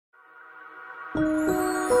Take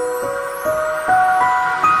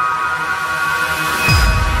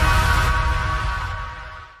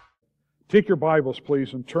your Bibles,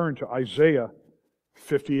 please, and turn to Isaiah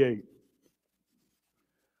 58.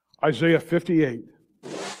 Isaiah 58.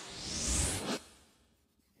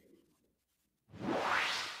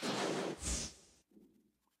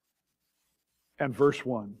 And verse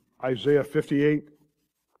 1. Isaiah 58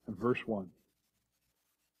 and verse 1.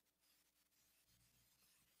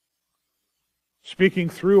 Speaking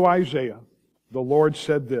through Isaiah, the Lord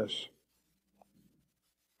said this: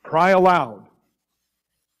 Cry aloud,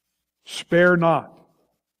 spare not.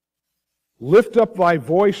 Lift up thy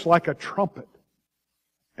voice like a trumpet,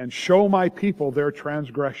 and show my people their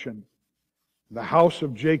transgression, the house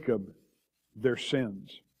of Jacob their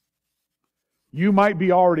sins. You might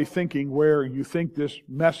be already thinking where you think this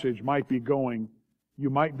message might be going. You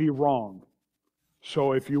might be wrong.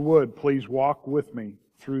 So if you would, please walk with me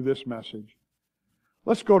through this message.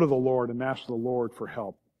 Let's go to the Lord and ask the Lord for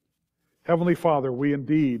help. Heavenly Father, we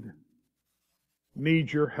indeed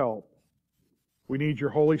need your help. We need your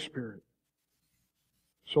Holy Spirit.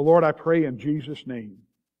 So Lord, I pray in Jesus' name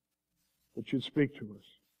that you'd speak to us.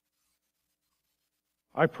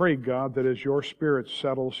 I pray, God, that as your Spirit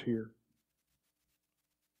settles here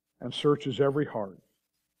and searches every heart,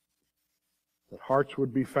 that hearts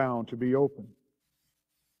would be found to be open,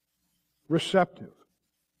 receptive.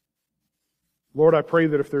 Lord, I pray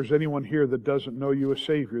that if there's anyone here that doesn't know you as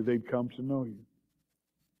Savior, they'd come to know you.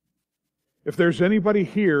 If there's anybody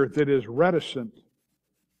here that is reticent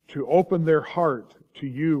to open their heart to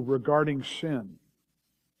you regarding sin,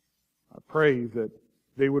 I pray that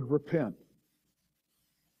they would repent.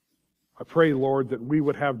 I pray, Lord, that we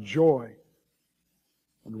would have joy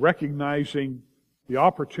in recognizing the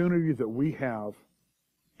opportunity that we have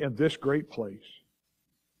in this great place.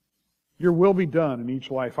 Your will be done in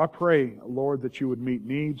each life. I pray, Lord, that you would meet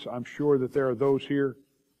needs. I'm sure that there are those here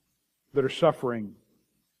that are suffering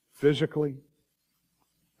physically,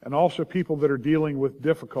 and also people that are dealing with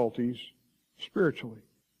difficulties spiritually.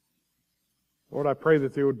 Lord, I pray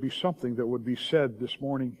that there would be something that would be said this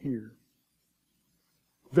morning here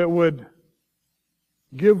that would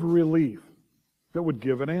give relief, that would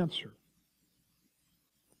give an answer.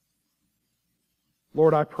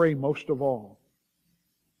 Lord, I pray most of all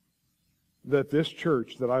that this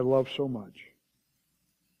church that I love so much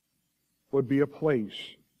would be a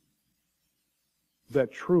place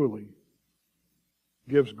that truly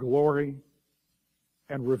gives glory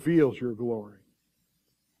and reveals your glory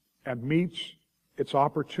and meets its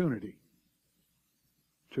opportunity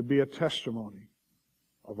to be a testimony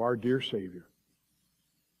of our dear Savior.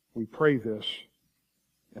 We pray this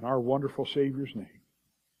in our wonderful Savior's name.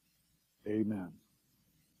 Amen.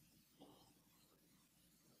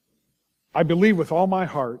 I believe with all my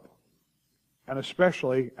heart, and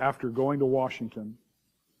especially after going to Washington,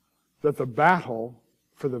 that the battle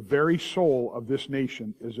for the very soul of this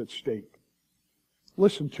nation is at stake.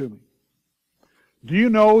 Listen to me. Do you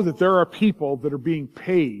know that there are people that are being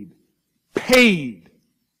paid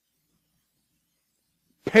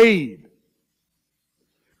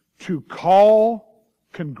to call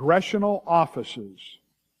congressional offices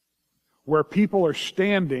where people are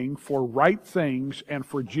standing for right things and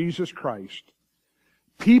for Jesus Christ?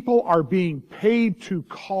 People are being paid to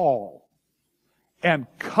call and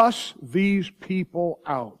cuss these people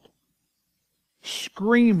out.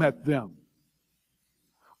 Scream at them.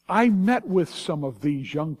 I met with some of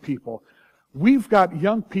these young people. We've got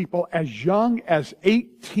young people as young as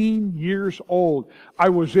 18 years old. I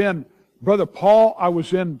was in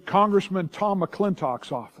Congressman Tom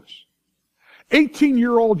McClintock's office.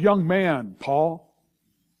 18-year-old young man, Paul,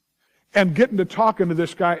 and getting to talking to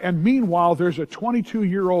this guy. And meanwhile, there's a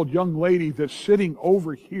 22-year-old young lady that's sitting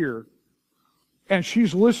over here, and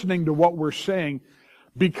she's listening to what we're saying.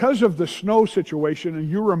 Because of the snow situation, and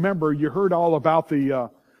you remember, you heard all about the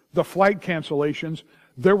flight cancellations,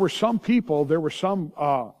 there were some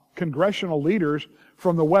congressional leaders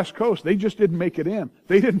from the West Coast. They just didn't make it in.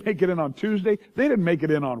 They didn't make it in on Tuesday. They didn't make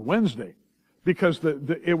it in on Wednesday because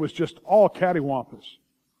it was just all cattywampus.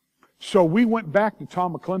 So we went back to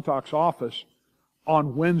Tom McClintock's office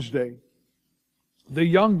on Wednesday. The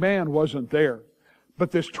young man wasn't there,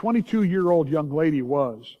 but this 22-year-old young lady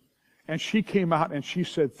was. And she came out and she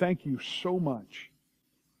said, "Thank you so much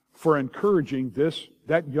for encouraging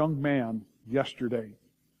that young man yesterday."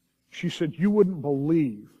 She said, "You wouldn't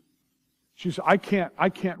believe." She said, I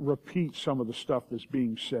can't repeat some of the stuff that's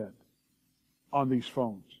being said on these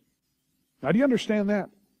phones. Now, do you understand that?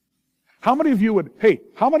 How many of you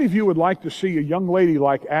would like to see a young lady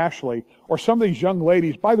like Ashley or some of these young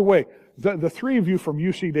ladies? By the way, The three of you from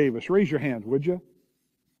UC Davis, raise your hand, would you?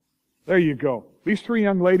 There you go. These three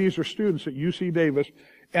young ladies are students at UC Davis,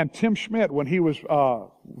 and Tim Schmidt, when he was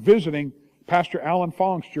visiting, Pastor Alan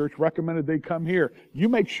Fong's church recommended they come here. You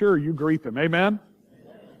make sure you greet them. Amen?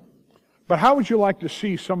 But how would you like to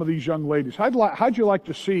see some of these young ladies? How'd you like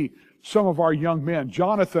to see some of our young men,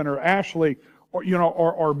 Jonathan or Ashley,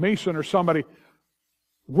 or Mason or somebody,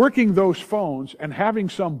 working those phones and having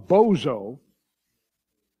some bozo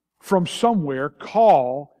from somewhere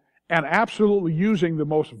call and absolutely using the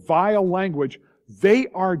most vile language? They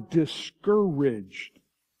are discouraged.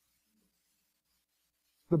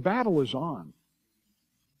 The battle is on.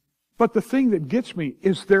 But the thing that gets me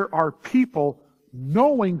is there are people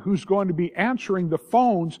knowing who's going to be answering the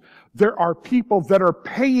phones. There are people that are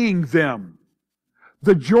paying them.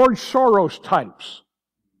 The George Soros types.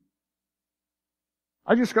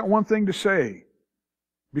 I just got one thing to say.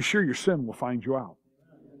 Be sure your sin will find you out.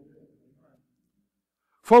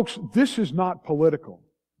 Folks, this is not political.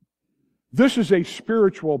 This is a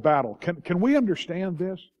spiritual battle. Can we understand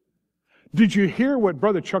this? Did you hear what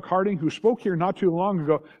Brother Chuck Harding, who spoke here not too long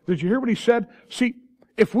ago, did you hear what he said? See,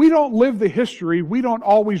 if we don't live the history, we don't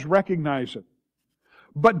always recognize it.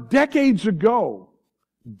 But decades ago,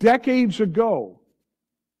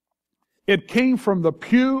 it came from the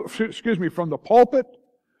from the pulpit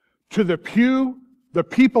to the pew, the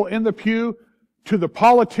people in the pew, to the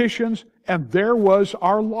politicians, and there was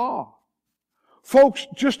our law. Folks,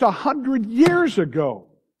 just 100 years ago,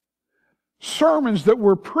 sermons that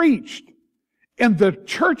were preached in the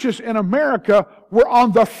churches in America were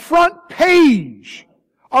on the front page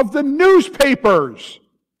of the newspapers.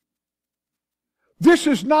 This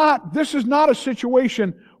is not a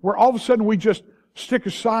situation where all of a sudden we just stick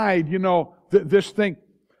aside, this thing.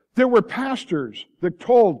 There were pastors that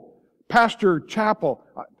told Pastor Chappell,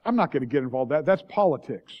 I'm not going to get involved in that. That's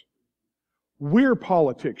politics. We're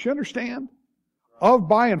politics. You understand? Of,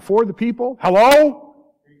 by, and for the people. Hello?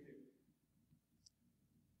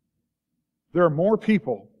 There are more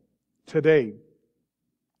people today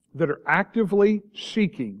that are actively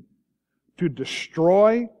seeking to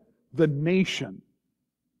destroy the nation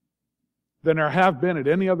than there have been at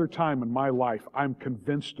any other time in my life. I'm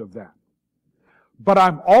convinced of that. But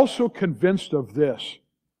I'm also convinced of this.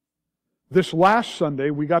 This last Sunday,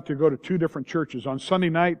 we got to go to two different churches. On Sunday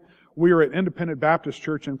night, we were at Independent Baptist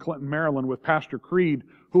Church in Clinton, Maryland with Pastor Creed,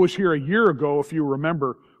 who was here a year ago, if you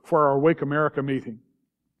remember, for our Wake America meeting.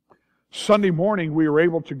 Sunday morning, we were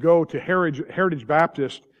able to go to Heritage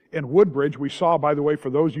Baptist in Woodbridge. We saw, by the way, for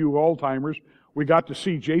those of you old-timers, we got to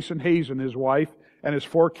see Jason Hayes and his wife and his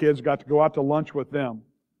 4 kids, got to go out to lunch with them.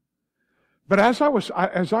 But as I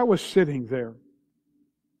was sitting there,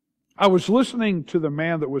 I was listening to the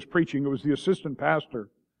man that was preaching. It was the assistant pastor.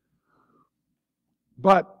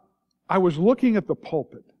 But I was looking at the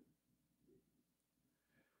pulpit.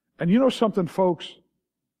 And you know something, folks?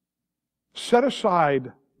 Set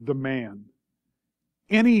aside the man,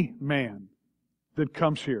 any man that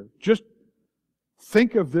comes here. Just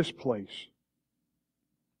think of this place.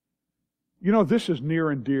 This is near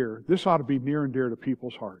and dear. This ought to be near and dear to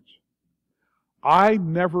people's hearts. I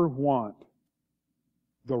never want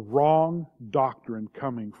the wrong doctrine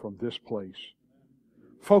coming from this place.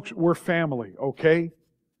 Folks, we're family, okay?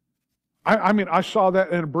 I saw that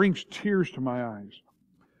and it brings tears to my eyes.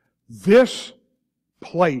 This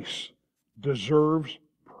place deserves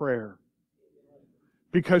prayer.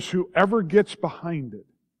 Because whoever gets behind it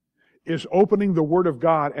is opening the Word of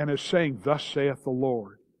God and is saying, "Thus saith the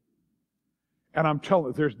Lord." And I'm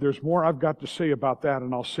telling you, there's more I've got to say about that,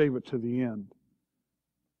 and I'll save it to the end.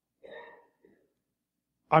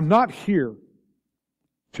 I'm not here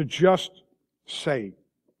to just say,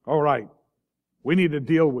 all right, we need to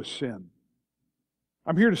deal with sin.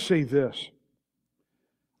 I'm here to say this.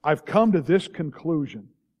 I've come to this conclusion.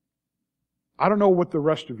 I don't know what the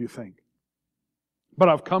rest of you think, but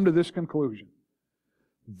I've come to this conclusion.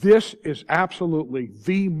 This is absolutely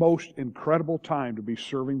the most incredible time to be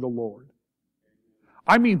serving the Lord.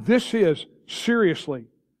 I mean, this is, seriously,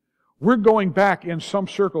 we're going back in some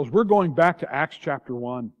circles, we're going back to Acts chapter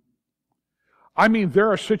 1. I mean,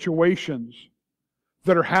 there are situations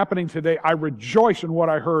that are happening today. I rejoice in what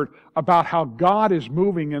I heard about how God is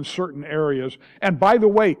moving in certain areas. And by the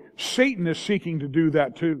way, Satan is seeking to do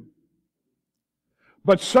that too.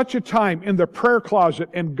 But such a time in the prayer closet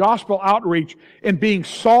and gospel outreach and being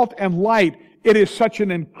salt and light, it is such an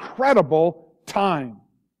incredible time.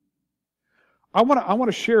 I want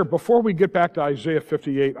to share, before we get back to Isaiah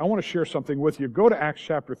 58, I want to share something with you. Go to Acts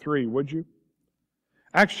chapter 3, would you?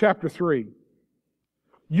 Acts chapter 3.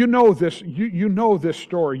 You know this, you know this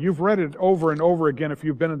story. You've read it over and over again if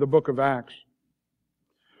you've been in the book of Acts.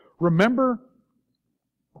 Remember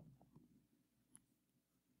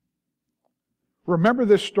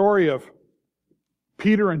this story of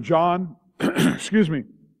Peter and John, excuse me,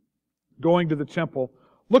 going to the temple.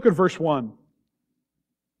 Look at verse 1.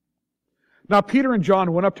 Now Peter and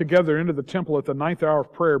John went up together into the temple at the 9th hour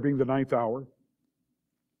of prayer, being the 9th hour.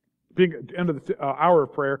 Into the hour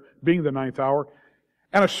of prayer, being the 9th hour.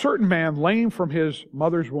 And a certain man, lame from his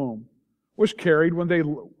mother's womb, was carried,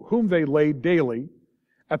 whom they laid daily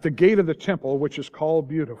at the gate of the temple, which is called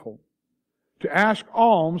Beautiful, to ask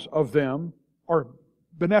alms of them, or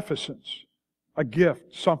beneficence, a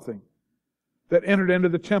gift, something, that entered into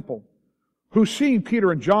the temple, who, seeing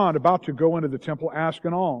Peter and John about to go into the temple, asked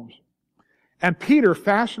an alms. And Peter,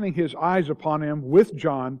 fastening his eyes upon him with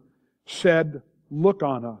John, said, Look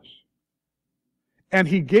on us. And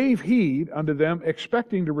he gave heed unto them,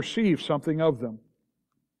 expecting to receive something of them.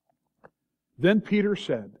 Then Peter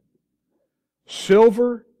said,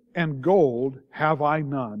 Silver and gold have I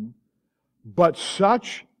none, but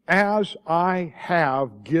such as I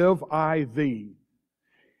have give I thee.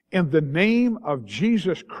 In the name of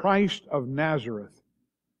Jesus Christ of Nazareth,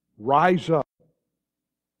 rise up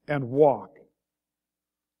and walk.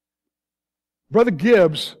 Brother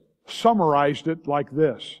Gibbs summarized it like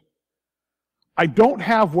this. I don't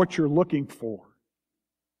have what you're looking for,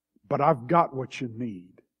 but I've got what you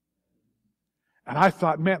need. And I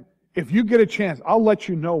thought, man, if you get a chance, I'll let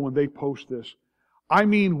you know when they post this. I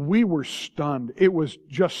mean, we were stunned. It was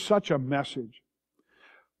just such a message.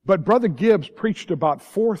 But Brother Gibbs preached about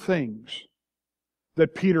 4 things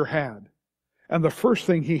that Peter had. And the first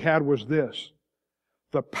thing he had was this: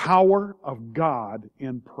 the power of God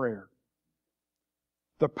in prayer.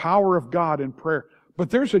 The power of God in prayer. But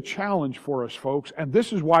there's a challenge for us, folks, and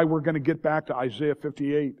this is why we're going to get back to Isaiah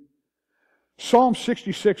 58. Psalm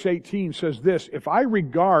 66:18 says this, If I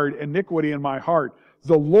regard iniquity in my heart,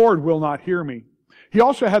 the Lord will not hear me. He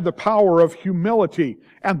also had the power of humility,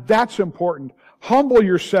 and that's important. Humble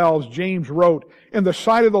yourselves, James wrote, in the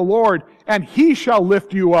sight of the Lord, and He shall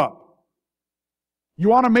lift you up. You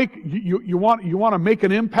want to make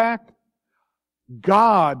an impact?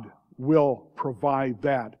 God will provide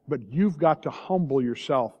that, but you've got to humble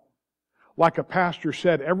yourself. Like a pastor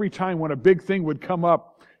said, every time when a big thing would come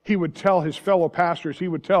up, he would tell his fellow pastors, he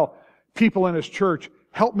would tell people in his church,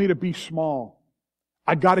 help me to be small.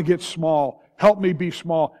 I got to get small. Help me be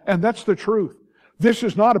small. And that's the truth. This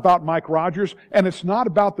is not about Mike Rogers, and it's not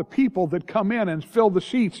about the people that come in and fill the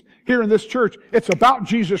seats here in this church. It's about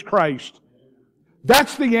Jesus Christ.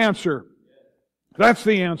 That's the answer. That's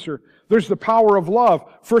the answer. There's the power of love.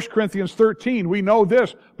 1 Corinthians 13, we know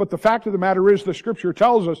this, but the fact of the matter is the Scripture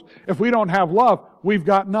tells us if we don't have love, we've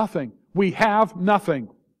got nothing. We have nothing.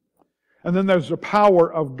 And then there's the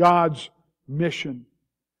power of God's mission.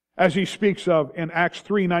 As He speaks of in Acts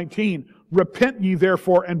 3:19, repent ye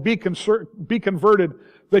therefore and be converted,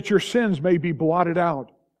 that your sins may be blotted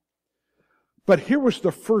out. But here was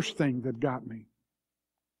the first thing that got me.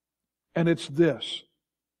 And it's this.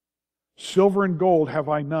 Silver and gold have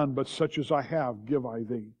I none, but such as I have give I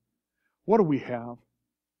thee. What do we have?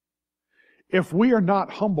 If we are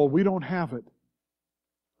not humble, we don't have it.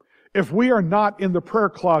 If we are not in the prayer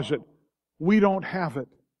closet, we don't have it.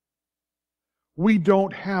 We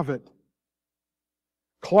don't have it.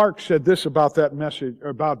 Clark said this about that message,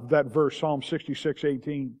 about that verse, Psalm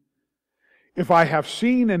 66:18. If I have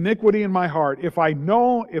seen iniquity in my heart, if I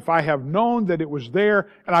have known that it was there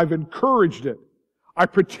and I've encouraged it, I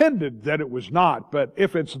pretended that it was not, but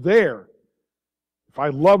if it's there, if I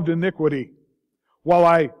loved iniquity, while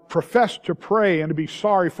I professed to pray and to be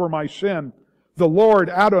sorry for my sin, the Lord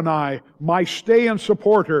Adonai, my stay and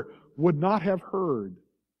supporter, would not have heard.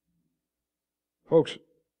 Folks,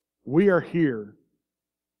 we are here.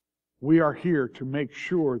 We are here to make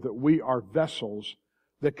sure that we are vessels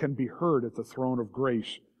that can be heard at the throne of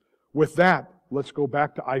grace. With that, let's go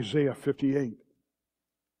back to Isaiah 58.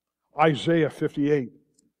 Isaiah 58.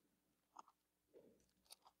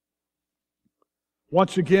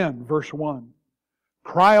 Once again, verse 1.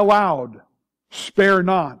 Cry aloud, spare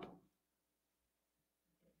not.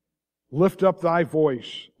 Lift up thy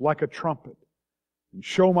voice like a trumpet, and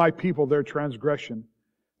show my people their transgression,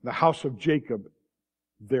 the house of Jacob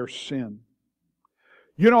their sin.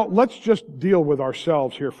 You know, let's just deal with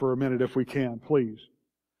ourselves here for a minute if we can, please.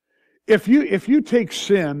 If you take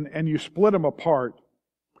sin and you split them apart,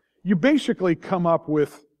 you basically come up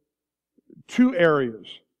with 2 areas.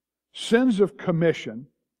 Sins of commission,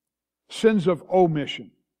 sins of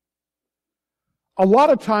omission. A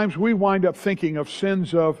lot of times we wind up thinking of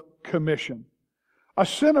sins of commission. A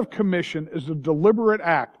sin of commission is a deliberate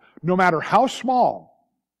act, no matter how small.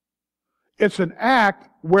 It's an act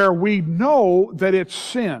where we know that it's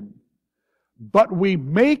sin, but we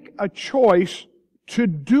make a choice to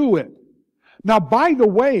do it. Now, by the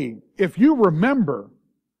way, if you remember,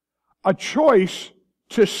 a choice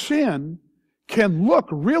to sin can look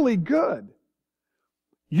really good.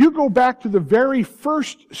 You go back to the very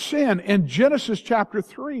first sin in Genesis chapter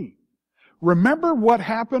 3. Remember what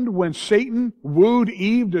happened when Satan wooed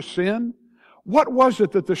Eve to sin? What was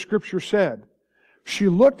it that the Scripture said? She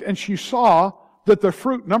looked and she saw that the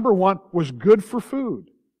fruit, number one, was good for food.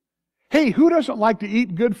 Hey, who doesn't like to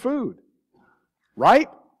eat good food? Right?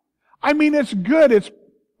 I mean, it's good. It's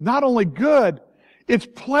not only good, it's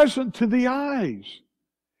pleasant to the eyes.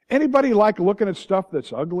 Anybody like looking at stuff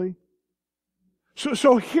that's ugly?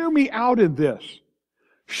 So hear me out in this.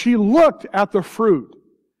 She looked at the fruit,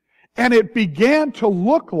 and it began to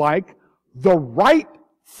look like the right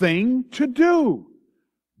thing to do.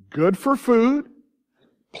 Good for food,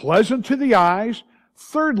 pleasant to the eyes.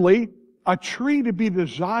 Thirdly, a tree to be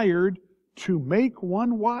desired to make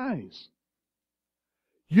one wise.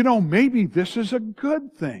 You know, maybe this is a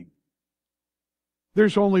good thing.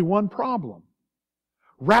 There's only one problem.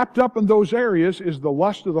 Wrapped up in those areas is the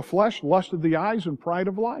lust of the flesh, lust of the eyes, and pride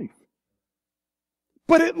of life.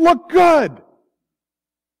 But it looked good.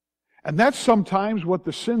 And that's sometimes what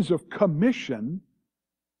the sins of commission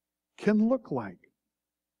can look like.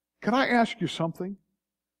 Can I ask you something?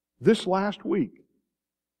 This last week,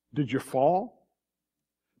 did you fall?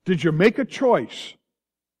 Did you make a choice?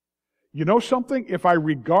 You know something? If I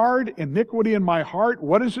regard iniquity in my heart,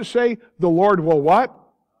 what does it say? The Lord will what?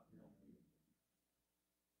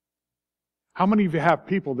 How many of you have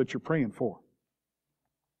people that you're praying for?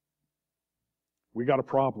 We got a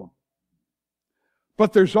problem.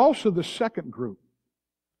 But there's also the second group.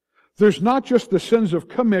 There's not just the sins of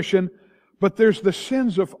commission, but there's the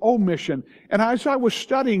sins of omission. And as I was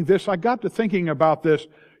studying this, I got to thinking about this.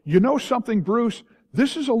 You know something, Bruce?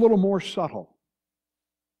 This is a little more subtle.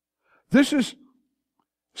 This is,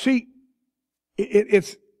 see,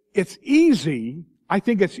 it's easy, I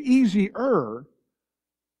think it's easier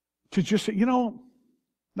to just say, you know,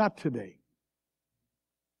 not today.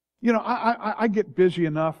 You know, I get busy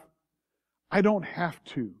enough. I don't have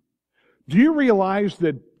to. Do you realize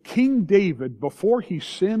that King David, before he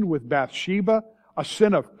sinned with Bathsheba, a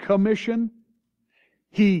sin of commission,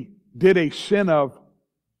 he did a sin of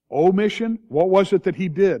omission? What was it that he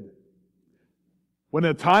did? When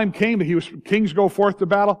the time came that kings go forth to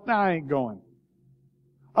battle, I ain't going.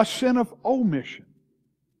 A sin of omission.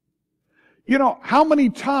 You know, how many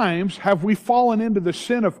times have we fallen into the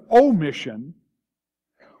sin of omission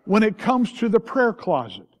when it comes to the prayer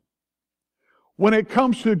closet? When it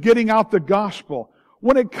comes to getting out the gospel?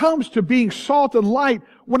 When it comes to being salt and light?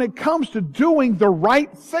 When it comes to doing the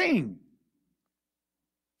right thing?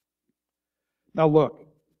 Now look,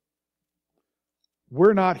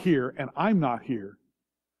 we're not here, and I'm not here,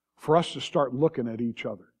 for us to start looking at each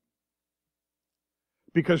other.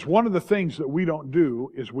 Because one of the things that we don't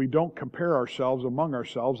do is we don't compare ourselves among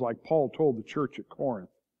ourselves like Paul told the church at Corinth.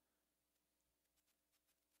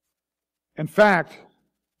 In fact,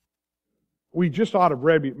 we just ought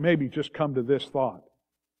to maybe just come to this thought.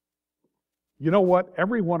 You know what?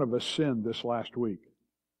 Every one of us sinned this last week.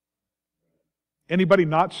 Anybody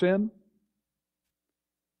not sin?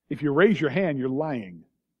 If you raise your hand, you're lying.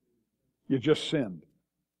 You just sinned.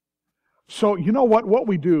 So, you know what? What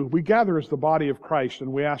we do, we gather as the body of Christ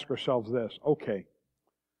and we ask ourselves this, okay,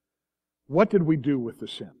 what did we do with the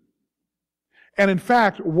sin? And in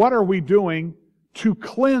fact, what are we doing to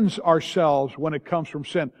cleanse ourselves when it comes from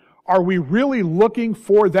sin? Are we really looking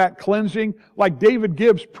for that cleansing? Like David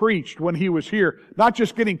Gibbs preached when he was here, not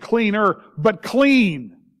just getting cleaner, but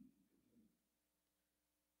clean.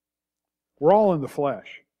 We're all in the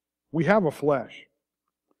flesh. We have a flesh.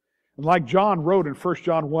 And like John wrote in 1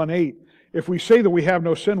 John 1:8, if we say that we have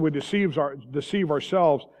no sin, we deceive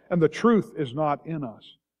ourselves, and the truth is not in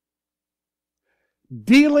us.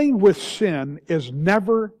 Dealing with sin is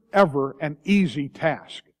never, ever an easy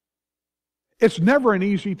task. It's never an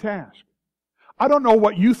easy task. I don't know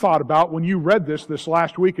what you thought about when you read this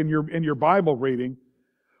last week in your Bible reading,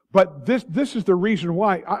 but this is the reason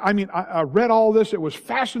why. I read all this. It was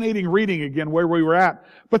fascinating reading again where we were at.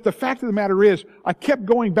 But the fact of the matter is, I kept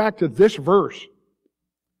going back to this verse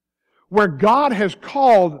where God has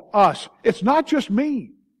called us. It's not just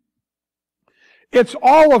me. It's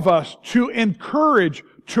all of us to encourage,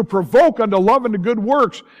 to provoke unto love and to good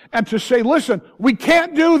works, and to say, listen, we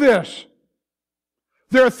can't do this.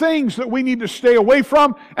 There are things that we need to stay away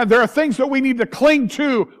from, and there are things that we need to cling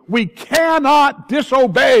to. We cannot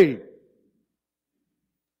disobey.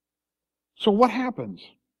 So what happens?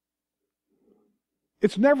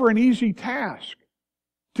 It's never an easy task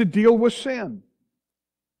to deal with sin.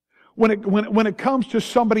 When it comes to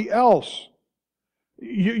somebody else,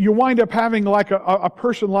 you wind up having like a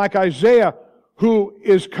person like Isaiah, who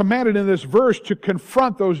is commanded in this verse to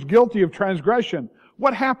confront those guilty of transgression.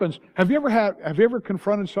 What happens? Have you ever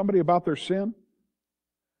confronted somebody about their sin?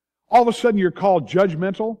 All of a sudden you're called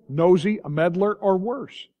judgmental, nosy, a meddler, or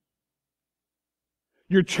worse.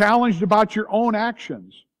 You're challenged about your own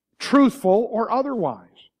actions, truthful or otherwise.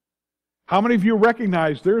 How many of you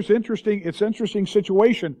recognize it's an interesting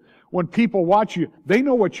situation when people watch you. They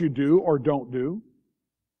know what you do or don't do.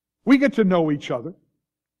 We get to know each other.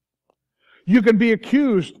 You can be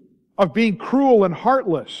accused of being cruel and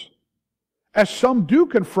heartless, as some do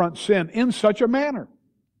confront sin in such a manner.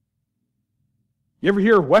 You ever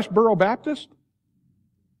hear of Westboro Baptist?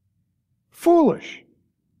 Foolish.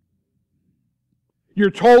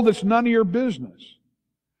 You're told it's none of your business.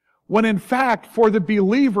 When in fact, for the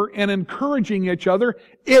believer in encouraging each other,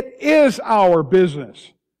 it is our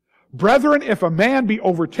business. Brethren, if a man be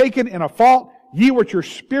overtaken in a fault, ye which are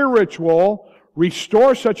spiritual,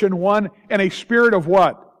 restore such an one in a spirit of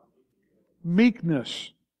what?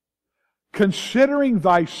 Meekness. Considering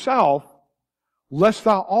thyself, lest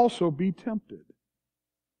thou also be tempted.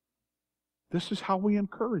 This is how we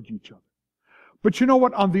encourage each other. But you know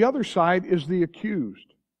what? On the other side is the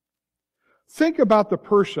accused. Think about the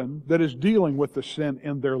person that is dealing with the sin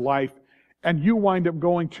in their life, and you wind up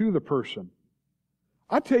going to the person.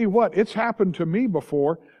 I tell you what, it's happened to me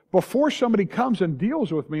before. Before somebody comes and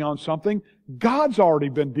deals with me on something, God's already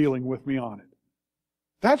been dealing with me on it.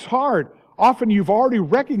 That's hard. Often you've already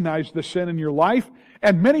recognized the sin in your life,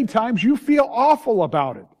 and many times you feel awful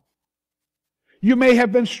about it. You may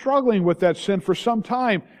have been struggling with that sin for some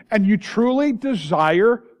time, and you truly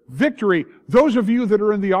desire victory. Those of you that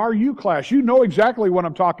are in the RU class, you know exactly what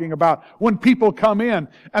I'm talking about. When people come in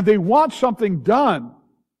and they want something done,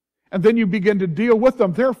 and then you begin to deal with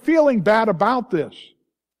them, they're feeling bad about this.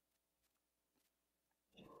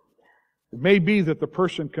 It may be that the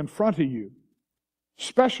person confronting you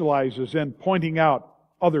specializes in pointing out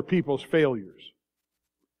other people's failures,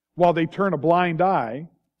 while they turn a blind eye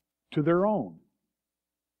to their own.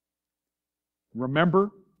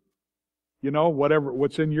 Remember,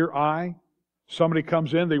 what's in your eye. Somebody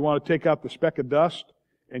comes in, they want to take out the speck of dust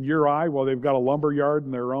in your eye while they've got a lumber yard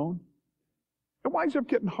in their own. It winds up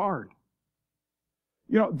getting hard.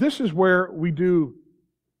 This is where we do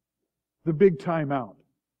the big time out,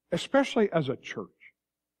 especially as a church.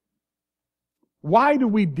 Why do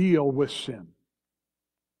we deal with sin?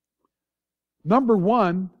 Number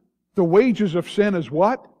one, the wages of sin is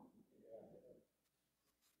what?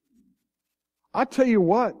 I tell you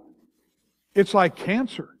what, it's like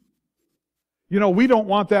cancer. We don't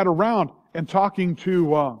want that around. And talking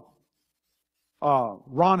to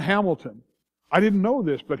Ron Hamilton, I didn't know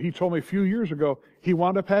this, but he told me a few years ago he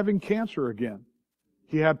wound up having cancer again.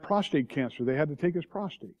 He had prostate cancer. They had to take his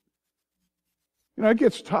prostate. It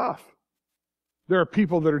gets tough. There are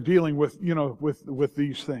people that are dealing with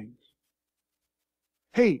these things.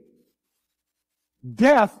 Hey,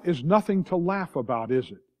 death is nothing to laugh about,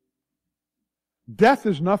 is it? Death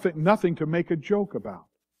is nothing to make a joke about.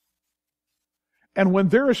 And when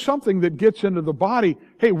there is something that gets into the body,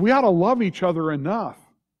 hey, we ought to love each other enough.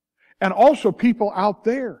 And also people out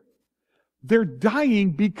there, they're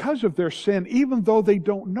dying because of their sin, even though they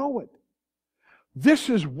don't know it. This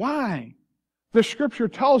is why the Scripture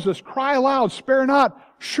tells us, cry aloud, spare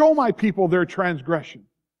not, show my people their transgression.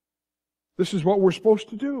 This is what we're supposed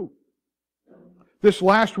to do. This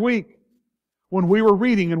last week, when we were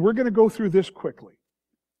reading, and we're going to go through this quickly.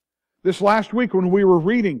 This last week when we were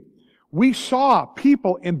reading, we saw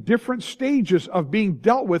people in different stages of being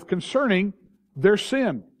dealt with concerning their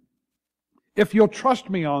sin. If you'll trust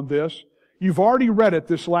me on this, you've already read it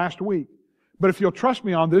this last week. But if you'll trust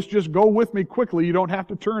me on this, just go with me quickly. You don't have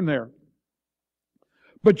to turn there.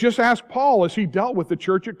 But just ask Paul as he dealt with the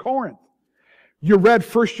church at Corinth. You read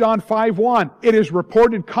 1 John 5:1. It is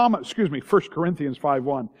reported 1 Corinthians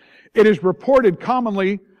 5:1. It is reported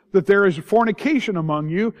commonly that there is fornication among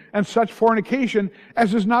you, and such fornication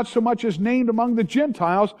as is not so much as named among the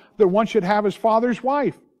Gentiles, that one should have his father's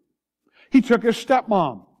wife. He took his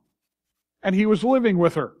stepmom, and he was living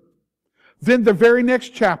with her. Then the very next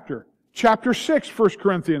chapter 6, 1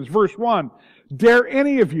 Corinthians, verse 1, dare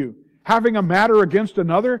any of you, having a matter against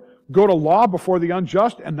another, go to law before the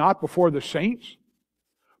unjust and not before the saints?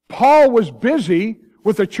 Paul was busy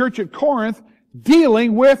with the church at Corinth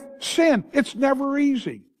dealing with sin. It's never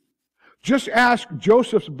easy. Just ask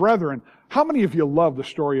Joseph's brethren. How many of you love the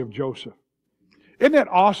story of Joseph? Isn't it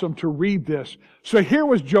awesome to read this? So here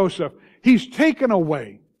was Joseph. He's taken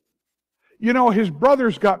away. You know, his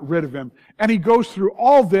brothers got rid of him, and he goes through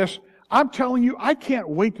all this. I'm telling you, I can't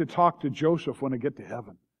wait to talk to Joseph when I get to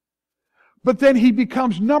heaven. But then he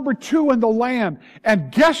becomes number 2 in the land.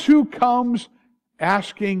 And guess who comes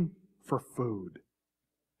asking for food?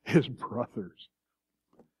 His brothers.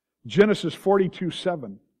 Genesis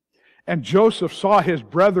 42:7. And Joseph saw his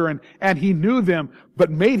brethren, and he knew them, but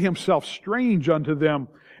made himself strange unto them,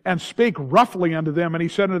 and spake roughly unto them. And he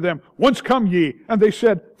said unto them, Whence come ye? And they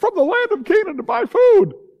said, From the land of Canaan to buy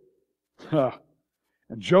food.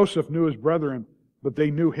 And Joseph knew his brethren, but they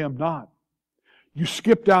knew him not. You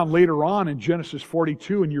skip down later on in Genesis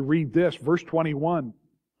 42 and you read this, verse 21.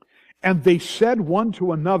 And they said one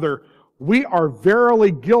to another, We are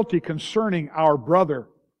verily guilty concerning our brother.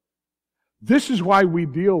 This is why we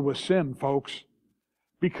deal with sin, folks.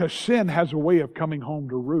 Because sin has a way of coming home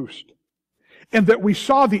to roost. And that we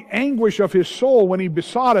saw the anguish of his soul when he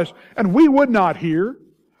besought us, and we would not hear.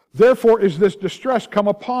 Therefore is this distress come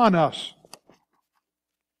upon us.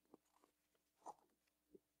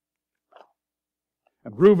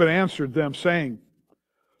 And Reuben answered them, saying,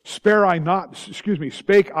 Spake I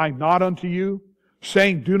not unto you,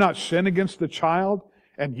 saying, Do not sin against the child,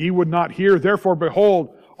 and ye would not hear. Therefore,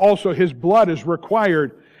 behold, also his blood is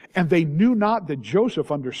required. And they knew not that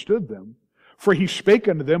Joseph understood them, for he spake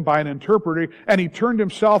unto them by an interpreter, and he turned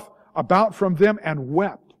himself about from them and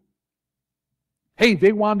wept. Hey,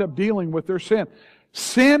 they wound up dealing with their sin.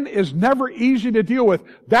 Sin is never easy to deal with.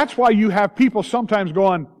 That's why you have people sometimes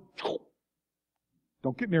going,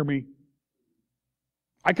 Don't get near me.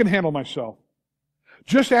 I can handle myself.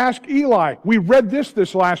 Just ask Eli. We read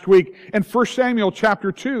this last week in 1 Samuel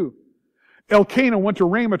chapter 2. Elkanah went to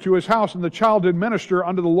Ramah to his house, and the child did minister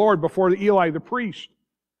unto the Lord before Eli the priest.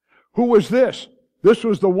 Who was this? This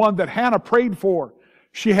was the one that Hannah prayed for.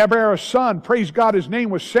 She had bare a son. Praise God, his name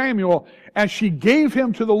was Samuel. And she gave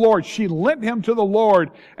him to the Lord. She lent him to the Lord.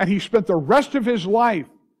 And he spent the rest of his life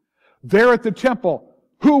there at the temple.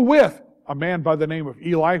 Who with? A man by the name of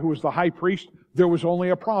Eli, who was the high priest. There was only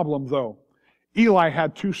a problem, though. Eli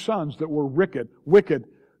had 2 sons that were wicked.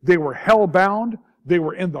 They were hell-bound. They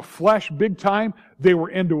were in the flesh big time. They were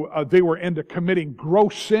into committing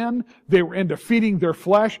gross sin. They were into feeding their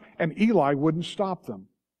flesh, and Eli wouldn't stop them.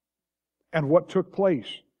 And what took place?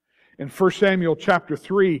 In 1 Samuel chapter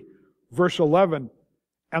 3, verse 11,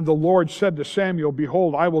 And the Lord said to Samuel,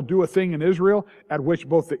 Behold, I will do a thing in Israel, at which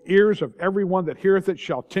both the ears of everyone that heareth it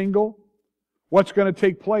shall tingle. What's going to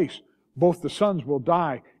take place? Both the sons will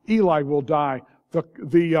die. Eli will die.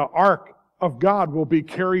 The ark of God will be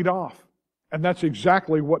carried off. And that's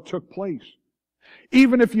exactly what took place.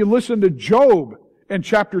 Even if you listen to Job in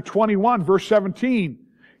chapter 21, verse 17,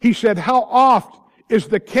 he said, How oft is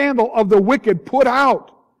the candle of the wicked put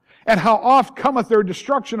out, and how oft cometh their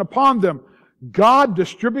destruction upon them? God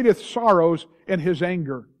distributeth sorrows in His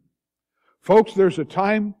anger. Folks, there's a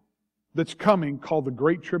time that's coming called the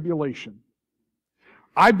Great Tribulation.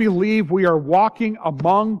 I believe we are walking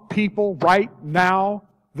among people right now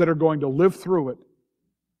that are going to live through it.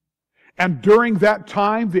 And during that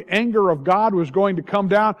time, the anger of God was going to come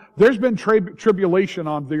down. There's been tribulation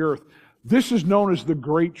on the earth. This is known as the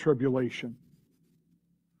Great Tribulation.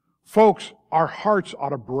 Folks, our hearts ought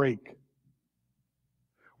to break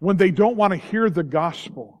when they don't want to hear the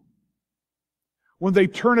gospel, when they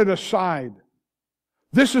turn it aside.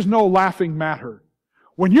 This is no laughing matter.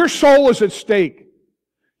 When your soul is at stake,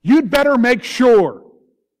 you'd better make sure.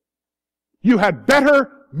 You had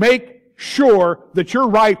better make sure that you're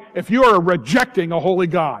right if you are rejecting a holy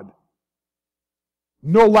God.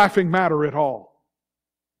 No laughing matter at all.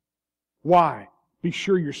 Why? Be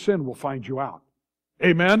sure your sin will find you out.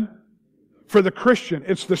 Amen? For the Christian,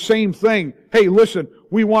 it's the same thing. Hey, listen,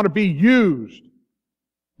 we want to be used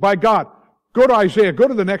by God. Go to Isaiah. Go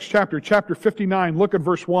to the next chapter, chapter 59. Look at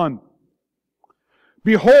verse 1.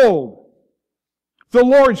 Behold, the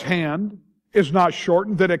Lord's hand is not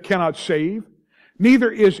shortened that it cannot save,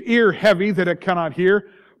 neither is ear heavy that it cannot hear,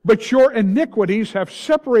 but your iniquities have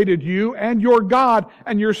separated you and your God,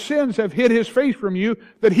 and your sins have hid His face from you,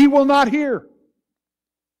 that He will not hear.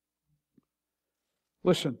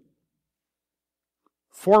 Listen,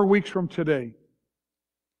 4 weeks from today,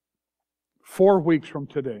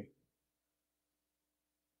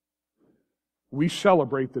 we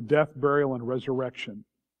celebrate the death, burial, and resurrection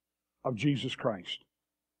of Jesus Christ.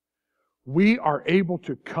 We are able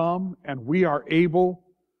to come and we are able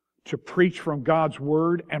to preach from God's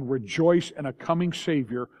Word and rejoice in a coming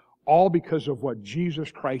Savior All because of what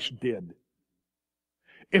Jesus Christ did.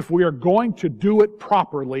 If we are going to do it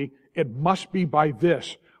properly, it must be by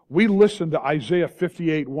this. We listen to Isaiah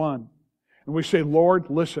 58:1, and we say, Lord,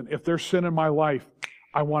 listen, if there's sin in my life,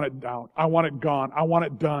 I want it down. I want it gone. I want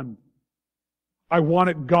it done. I want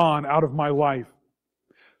it gone out of my life.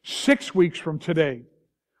 6 weeks from today,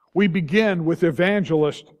 we begin with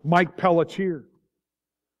evangelist Mike Pelletier.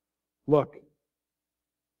 Look,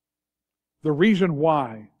 the reason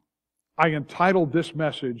why I entitled this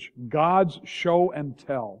message, God's Show and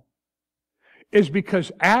Tell, is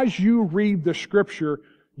because as you read the Scripture,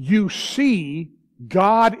 you see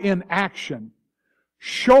God in action,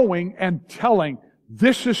 showing and telling,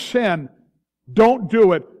 this is sin, don't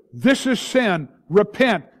do it. This is sin,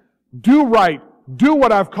 repent, do right, do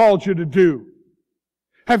what I've called you to do.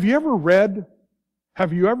 Have you ever read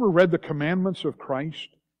the commandments of Christ?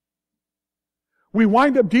 We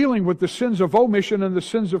wind up dealing with the sins of omission and the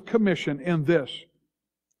sins of commission in this.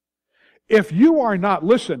 If you are not,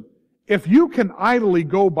 listen, if you can idly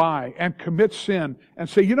go by and commit sin and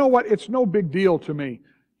say, you know what, it's no big deal to me,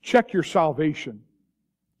 check your salvation.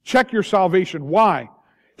 Check your salvation. Why?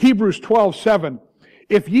 Hebrews 12:7.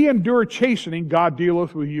 If ye endure chastening, God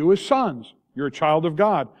dealeth with you as sons. You're a child of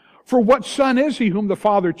God. For what son is he whom the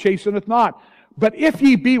Father chasteneth not? But if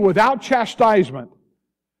ye be without chastisement,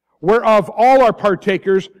 whereof all are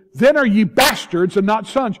partakers, then are ye bastards and not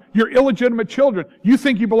sons. You're illegitimate children. You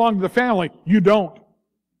think you belong to the family. You don't.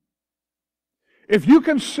 If you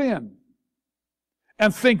can sin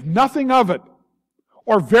and think nothing of it,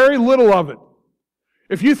 or very little of it,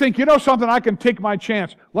 if you think, you know something, I can take my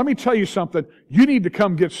chance, let me tell you something, you need to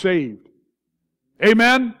come get saved.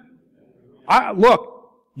 Amen?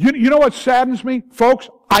 Look, you know what saddens me? Folks,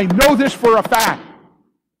 I know this for a fact.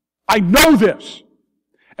 I know this.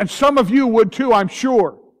 And some of you would too, I'm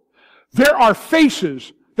sure. There are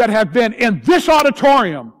faces that have been in this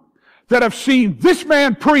auditorium that have seen this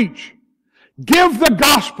man preach, give the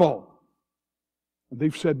gospel, and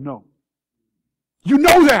they've said no. You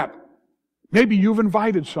know that. Maybe you've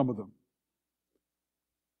invited some of them.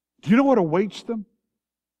 Do you know what awaits them?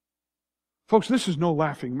 Folks, this is no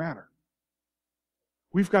laughing matter.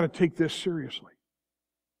 We've got to take this seriously.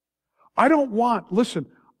 I don't want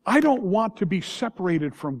to be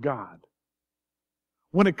separated from God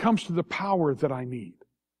when it comes to the power that I need.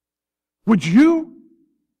 Would you?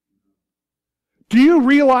 Do you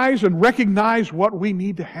realize and recognize what we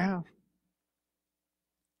need to have?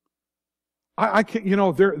 I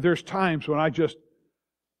can't, there's times when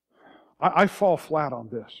I fall flat on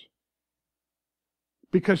this.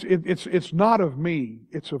 Because it's not of me,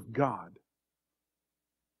 it's of God.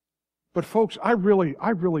 But folks, I really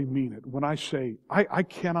mean it when I say I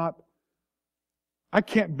can't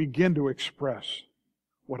begin to express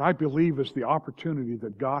what I believe is the opportunity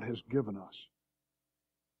that God has given us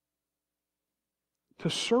to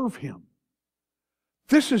serve Him.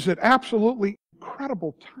 This is an absolutely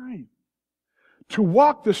incredible time to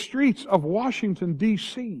walk the streets of Washington,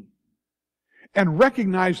 D.C. and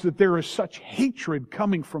recognize that there is such hatred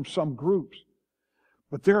coming from some groups.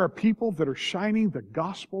 But there are people that are shining the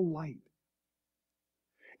gospel light.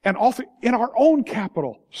 And also in our own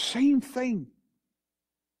capital, same thing.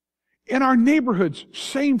 In our neighborhoods,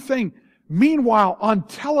 same thing. Meanwhile, on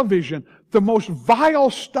television, the most vile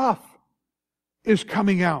stuff is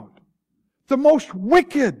coming out. The most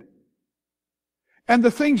wicked. And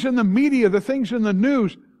the things in the media, the things in the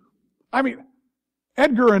news. I mean,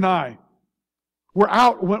 Edgar and I were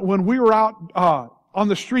out, when we were out on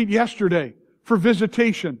the street yesterday for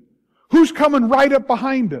visitation. Who's coming right up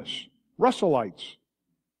behind us? Russellites.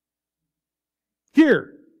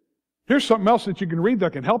 Here's something else that you can read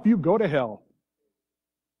that can help you go to hell.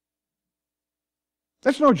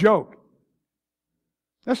 That's no joke.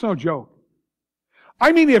 That's no joke.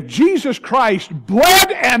 I mean, if Jesus Christ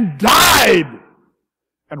bled and died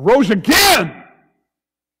and rose again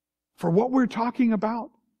for what we're talking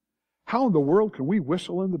about, how in the world can we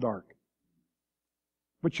whistle in the dark?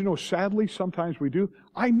 But sadly, sometimes we do.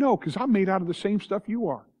 I know, because I'm made out of the same stuff you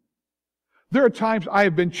are. There are times I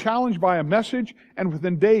have been challenged by a message, and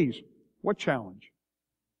within days, what challenge?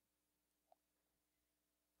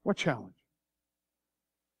 What challenge?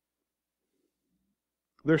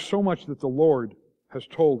 There's so much that the Lord has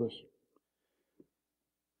told us.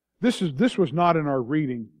 This was not in our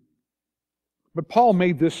reading, but Paul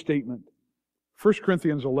made this statement. 1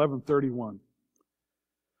 Corinthians 11:31.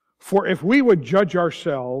 For if we would judge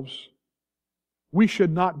ourselves, we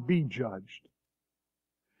should not be judged.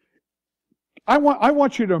 I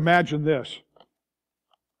want you to imagine this.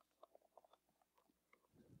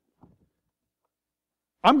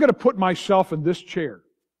 I'm going to put myself in this chair.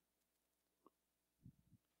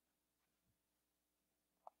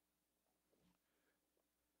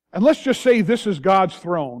 And let's just say this is God's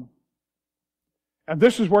throne, and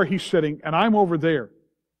this is where He's sitting, and I'm over there.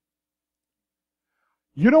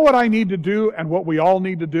 You know what I need to do and what we all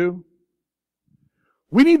need to do?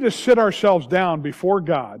 We need to sit ourselves down before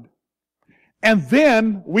God, and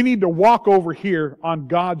then we need to walk over here on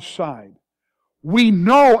God's side. We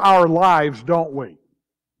know our lives, don't we?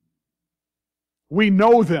 We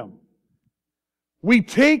know them. We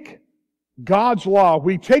take God's law,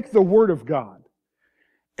 we take the Word of God,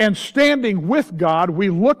 and standing with God, we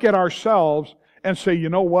look at ourselves and say, you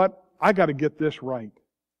know what? I got to get this right.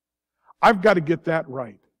 I've got to get that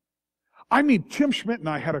right. I mean, Tim Schmidt and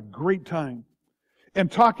I had a great time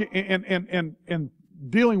and talking and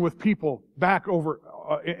dealing with people back over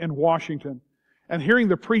in Washington and hearing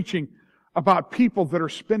the preaching about people that are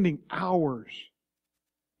spending hours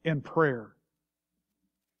in prayer.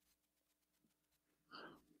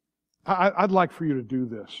 I'd like for you to do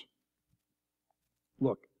this.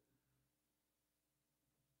 Look,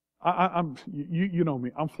 you know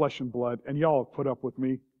me. I'm flesh and blood, and y'all have put up with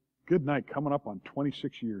me. Good night, coming up on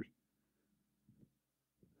 26 years.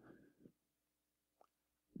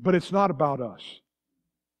 But it's not about us.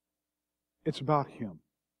 It's about Him.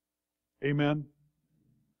 Amen.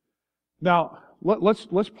 Now let's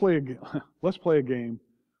play a game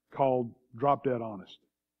called Drop Dead Honest.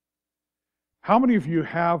 How many of you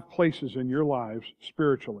have places in your lives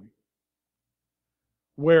spiritually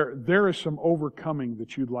where there is some overcoming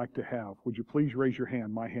that you'd like to have? Would you please raise your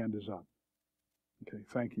hand? My hand is up. Okay,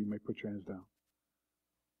 thank you. You may put your hands down.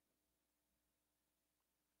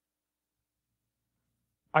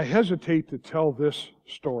 I hesitate to tell this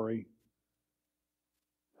story,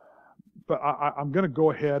 but I'm going to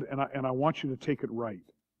go ahead and I want you to take it right.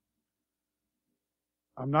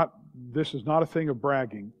 This is not a thing of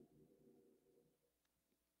bragging.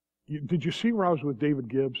 Did you see where I was with David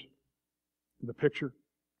Gibbs in the picture?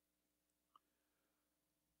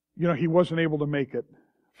 You know, he wasn't able to make it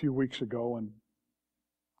a few weeks ago, and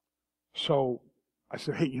so I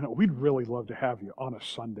said, hey, you know, we'd really love to have you on a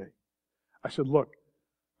Sunday. I said, look,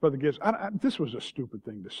 Brother Gibbs, this was a stupid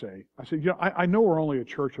thing to say. I said, you know, I know we're only a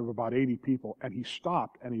church of about 80 people, and he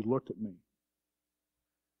stopped and he looked at me.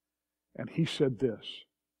 And he said this.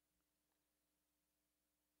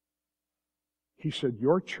 He said,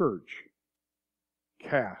 your church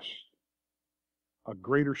casts a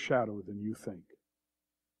greater shadow than you think.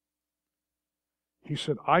 He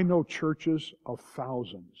said, I know churches of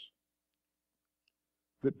thousands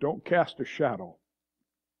that don't cast a shadow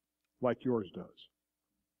like yours does.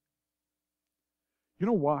 You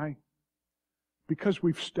know why? Because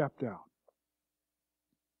we've stepped out.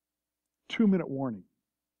 2-minute warning.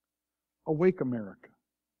 Awake America.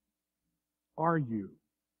 Are you?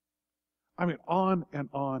 I mean, on and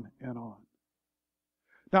on and on.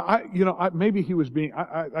 Now, maybe he was being,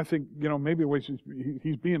 I think, maybe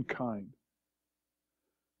he's being kind.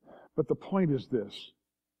 But the point is this.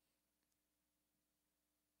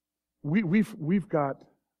 We've got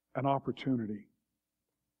an opportunity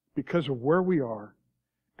because of where we are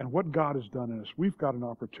and what God has done in us. We've got an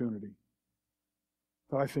opportunity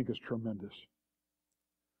that I think is tremendous.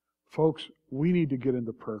 Folks, we need to get in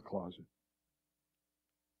the prayer closet.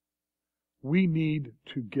 We need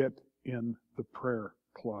to get in the prayer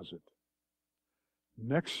closet.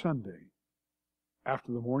 Next Sunday,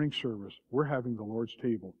 after the morning service, we're having the Lord's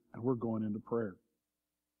table and we're going into prayer.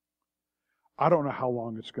 I don't know how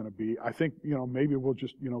long it's going to be. I think, maybe we'll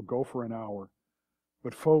just, go for an hour.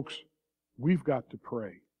 But folks, we've got to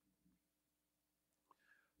pray.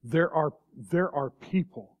 There are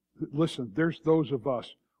people, listen, there's those of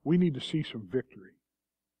us, we need to see some victory.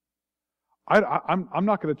 I'm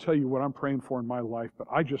not going to tell you what I'm praying for in my life, but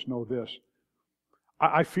I just know this.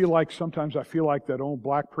 Sometimes I feel like that old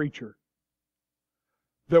black preacher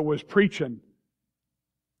that was preaching,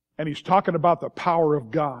 and he's talking about the power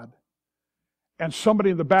of God. And somebody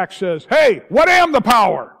in the back says, hey, what am the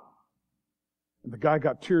power? And the guy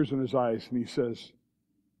got tears in his eyes, and he says,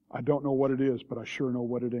 I don't know what it is, but I sure know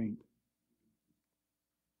what it ain't.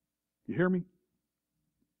 You hear me?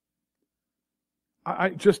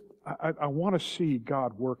 I want to see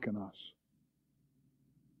God work in us.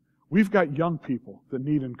 We've got young people that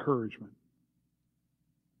need encouragement.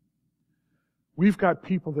 We've got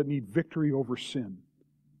people that need victory over sin.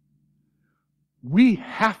 We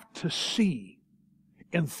have to see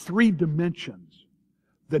in 3 dimensions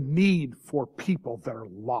the need for people that are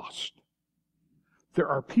lost. There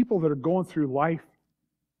are people that are going through life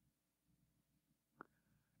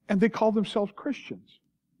and they call themselves Christians.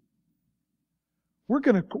 We're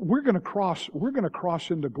gonna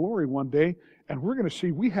cross into glory one day, and we're gonna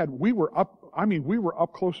see we were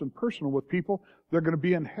up close and personal with people that are gonna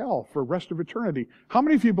be in hell for the rest of eternity. How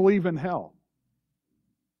many of you believe in hell?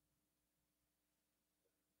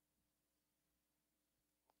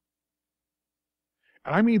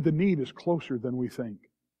 And I mean, the need is closer than we think.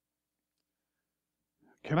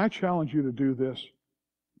 Can I challenge you to do this?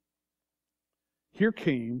 Here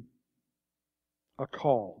came a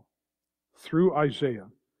call through Isaiah.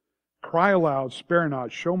 Cry aloud, spare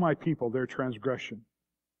not, show my people their transgression.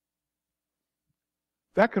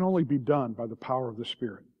 That can only be done by the power of the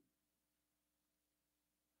Spirit.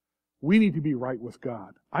 We need to be right with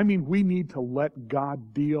God. I mean, we need to let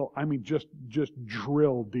God deal. I mean, just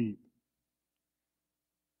drill deep.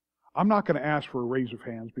 I'm not going to ask for a raise of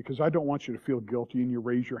hands because I don't want you to feel guilty and you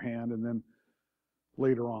raise your hand and then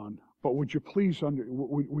later on. But would you please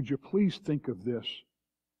think of this?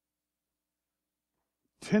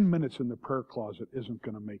 10 minutes in the prayer closet isn't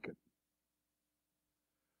going to make it.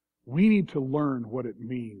 We need to learn what it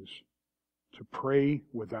means to pray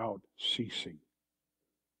without ceasing.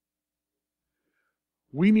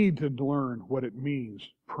 We need to learn what it means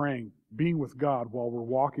praying, being with God while we're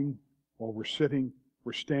walking, while we're sitting,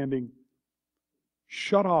 we're standing.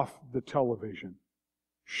 Shut off the television.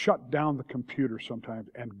 Shut down the computer sometimes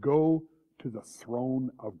and go to the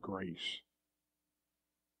throne of grace.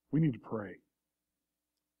 We need to pray.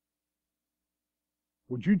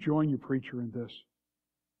 Would you join your preacher in this?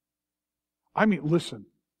 I mean, listen,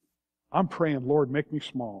 I'm praying, Lord, make me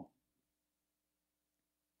small.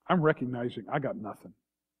 I'm recognizing I got nothing.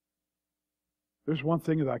 There's one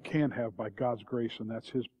thing that I can have by God's grace, and that's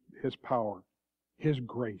His power, His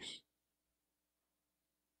grace.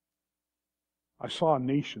 I saw a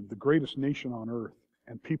nation, the greatest nation on earth,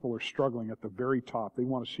 and people are struggling at the very top. They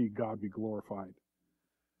want to see God be glorified.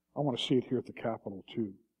 I want to see it here at the Capitol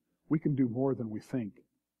too. We can do more than we think.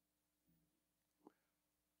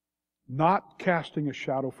 Not casting a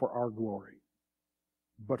shadow for our glory,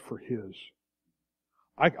 but for His.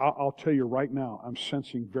 I'll tell you right now, I'm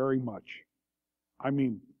sensing very much. I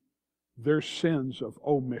mean, there's sins of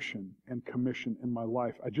omission and commission in my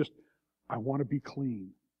life. I want to be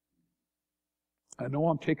clean. I know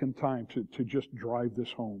I'm taking time to just drive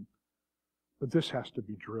this home, but this has to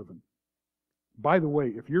be driven. By the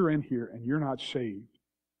way, if you're in here and you're not saved,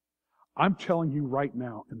 I'm telling you right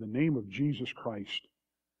now, in the name of Jesus Christ,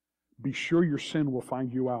 be sure your sin will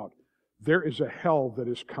find you out. There is a hell that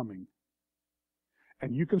is coming.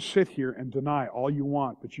 And you can sit here and deny all you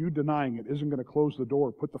want, but you denying it isn't going to close the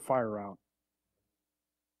door, put the fire out.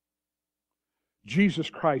 Jesus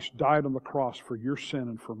Christ died on the cross for your sin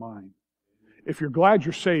and for mine. If you're glad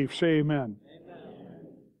you're saved, say amen. Amen.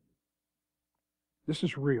 This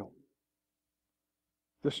is real.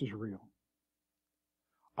 This is real.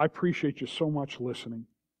 I appreciate you so much listening.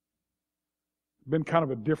 It's been kind of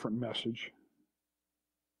a different message,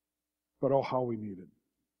 but oh, how we need it.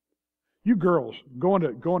 You girls going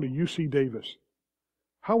to UC Davis,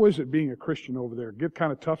 how is it being a Christian over there? Get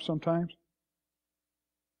kind of tough sometimes?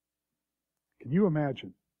 Can you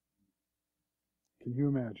imagine? Can you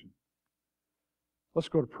imagine? Let's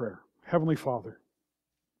go to prayer. Heavenly Father,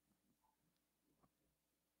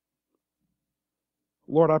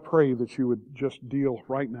 Lord, I pray that you would just deal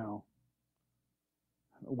right now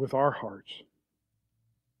with our hearts.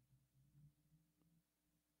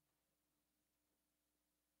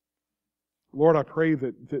 Lord, I pray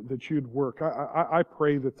that you'd work. I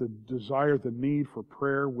pray that the desire, the need for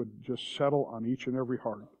prayer would just settle on each and every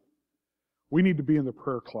heart. We need to be in the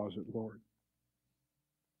prayer closet, Lord.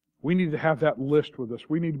 We need to have that list with us.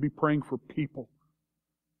 We need to be praying for people.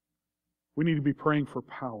 We need to be praying for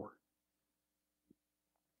power.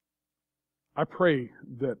 I pray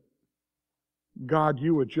that, God,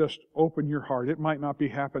 you would just open your heart. It might not be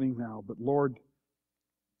happening now, but Lord,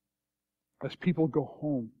 as people go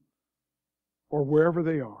home, or wherever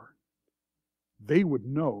they are, they would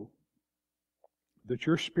know that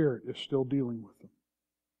your Spirit is still dealing with them.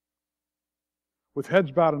 With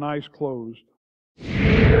heads bowed and eyes closed,